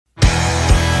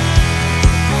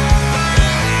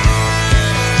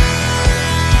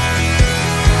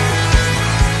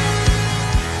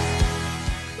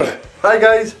Hi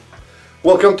guys,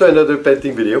 welcome to another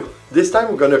painting video. This time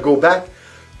we're going to go back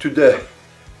to the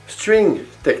string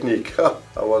technique.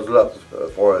 I was lost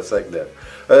for a sec there.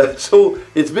 So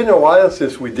it's been a while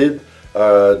since we did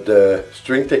the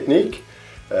string technique.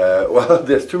 Well,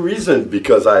 there's two reasons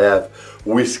because I have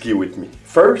Whisky with me.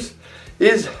 First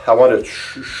is I want to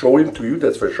show him to you,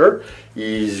 that's for sure.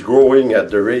 He's growing at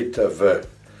the rate of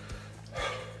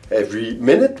every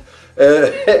minute.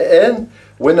 And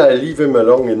when I leave him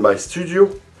alone in my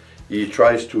studio, he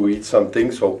tries to eat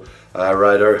something, so I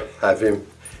rather have him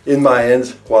in my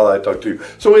hands while I talk to you.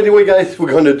 So anyway guys, we're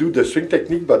going to do the string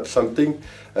technique, but something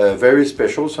very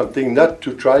special, something not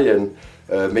to try and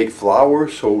make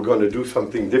flowers, so we're going to do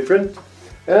something different.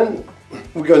 And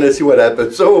we're going to see what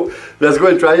happens. So let's go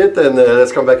and try it, and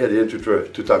let's come back at the end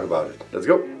to talk about it. Let's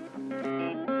go.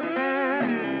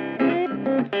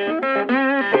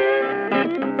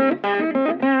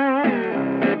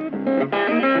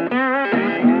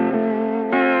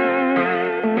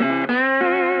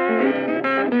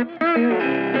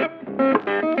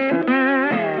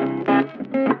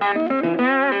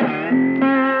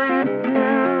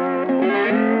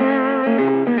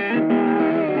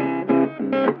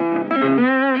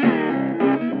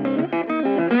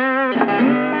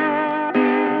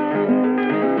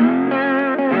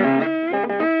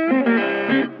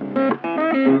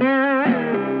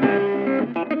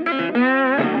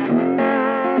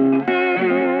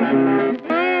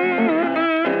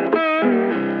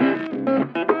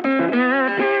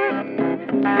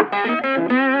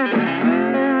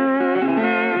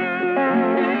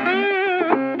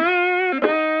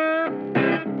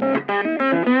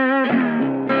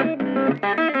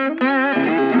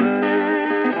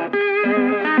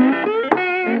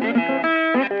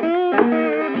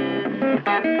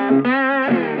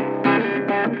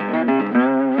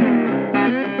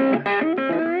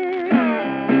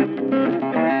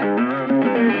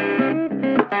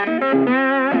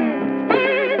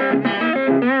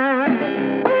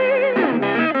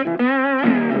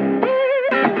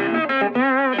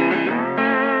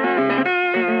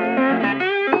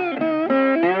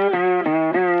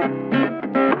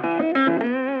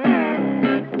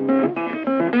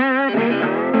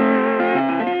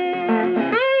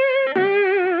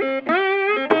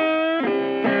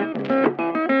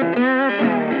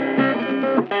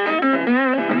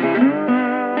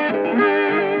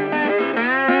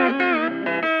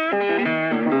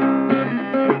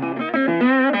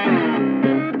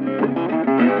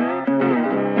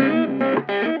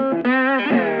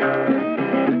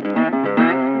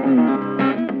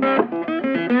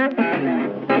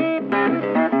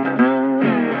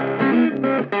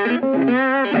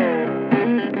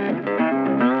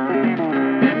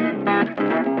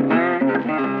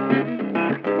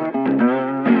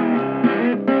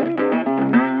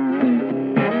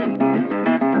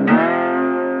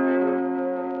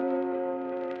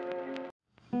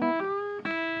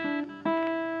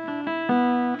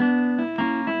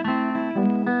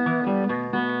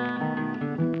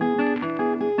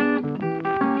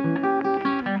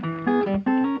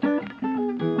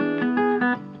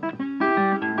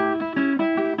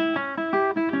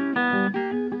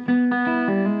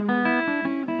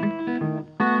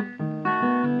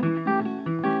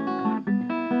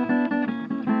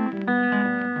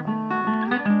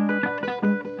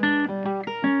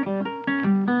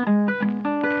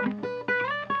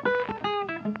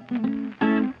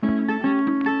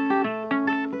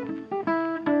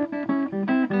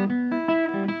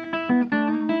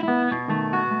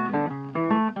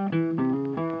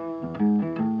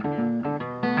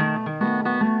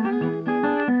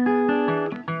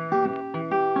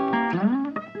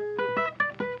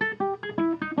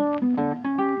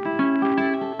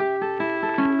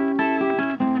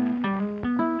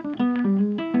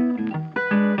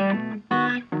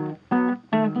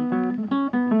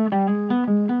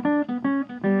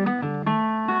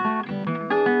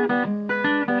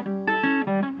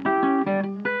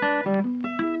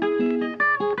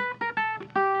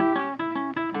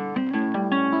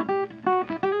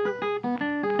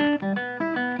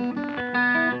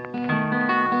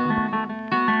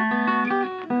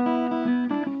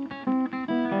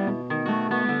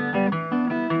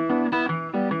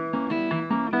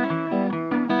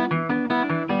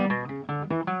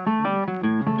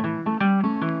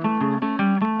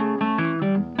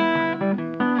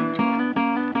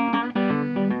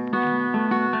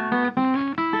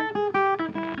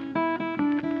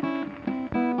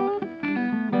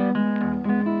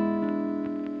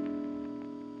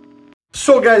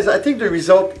 So guys, I think the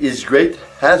result is great.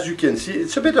 As you can see,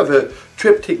 it's a bit of a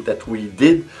triptych that we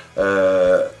did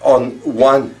on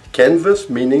one canvas,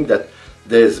 meaning that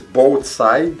there's both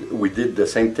sides. We did the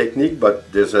same technique, but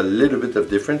there's a little bit of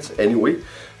difference anyway.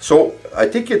 So I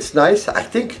think it's nice. I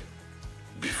think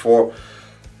before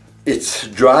it's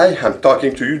dry, I'm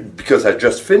talking to you because I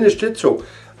just finished it. So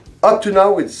up to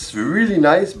now, it's really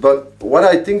nice. But what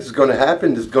I think is going to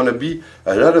happen is going to be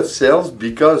a lot of sales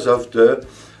because of the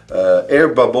air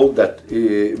bubble that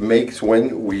it makes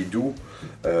when we do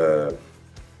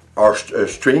our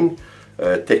string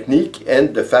technique.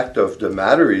 And the fact of the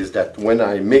matter is that when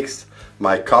I mixed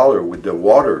my color with the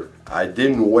water, I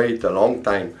didn't wait a long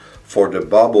time for the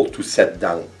bubble to set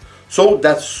down. So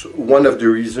that's one of the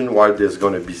reasons why there's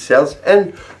going to be sales,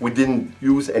 and we didn't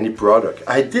use any product.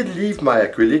 I did leave my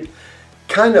acrylic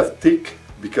kind of thick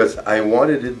because I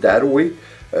wanted it that way.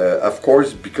 Of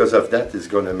course, because of that, it's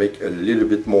going to make a little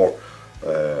bit more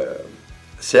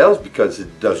sales because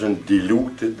it doesn't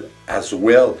dilute it as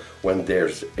well when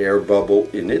there's air bubble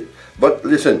in it. But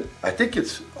listen, I think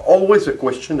it's always a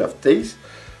question of taste.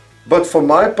 But for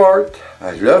my part,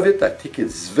 I love it. I think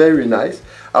it's very nice.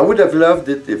 I would have loved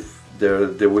it if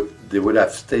they would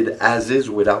have stayed as is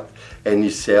without any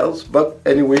sales. But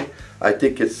anyway, I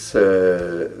think it's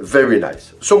very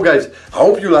nice. So guys, I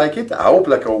hope you like it. I hope,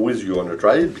 like always, you want to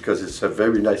try it because it's a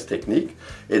very nice technique.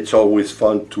 It's always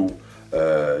fun to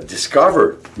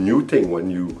discover new thing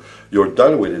when you're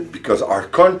done with it, because our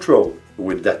control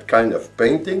with that kind of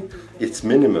painting, it's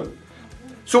minimum.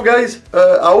 So guys,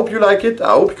 I hope you like it.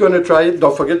 I hope you're going to try it.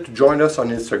 Don't forget to join us on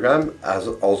Instagram as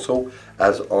also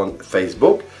as on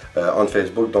Facebook. On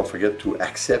Facebook, don't forget to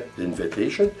accept the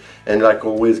invitation. And like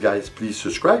always, guys, please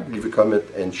subscribe, leave a comment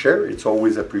and share. It's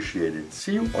always appreciated.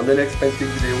 See you on the next painting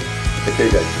video.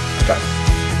 Okay guys, bye.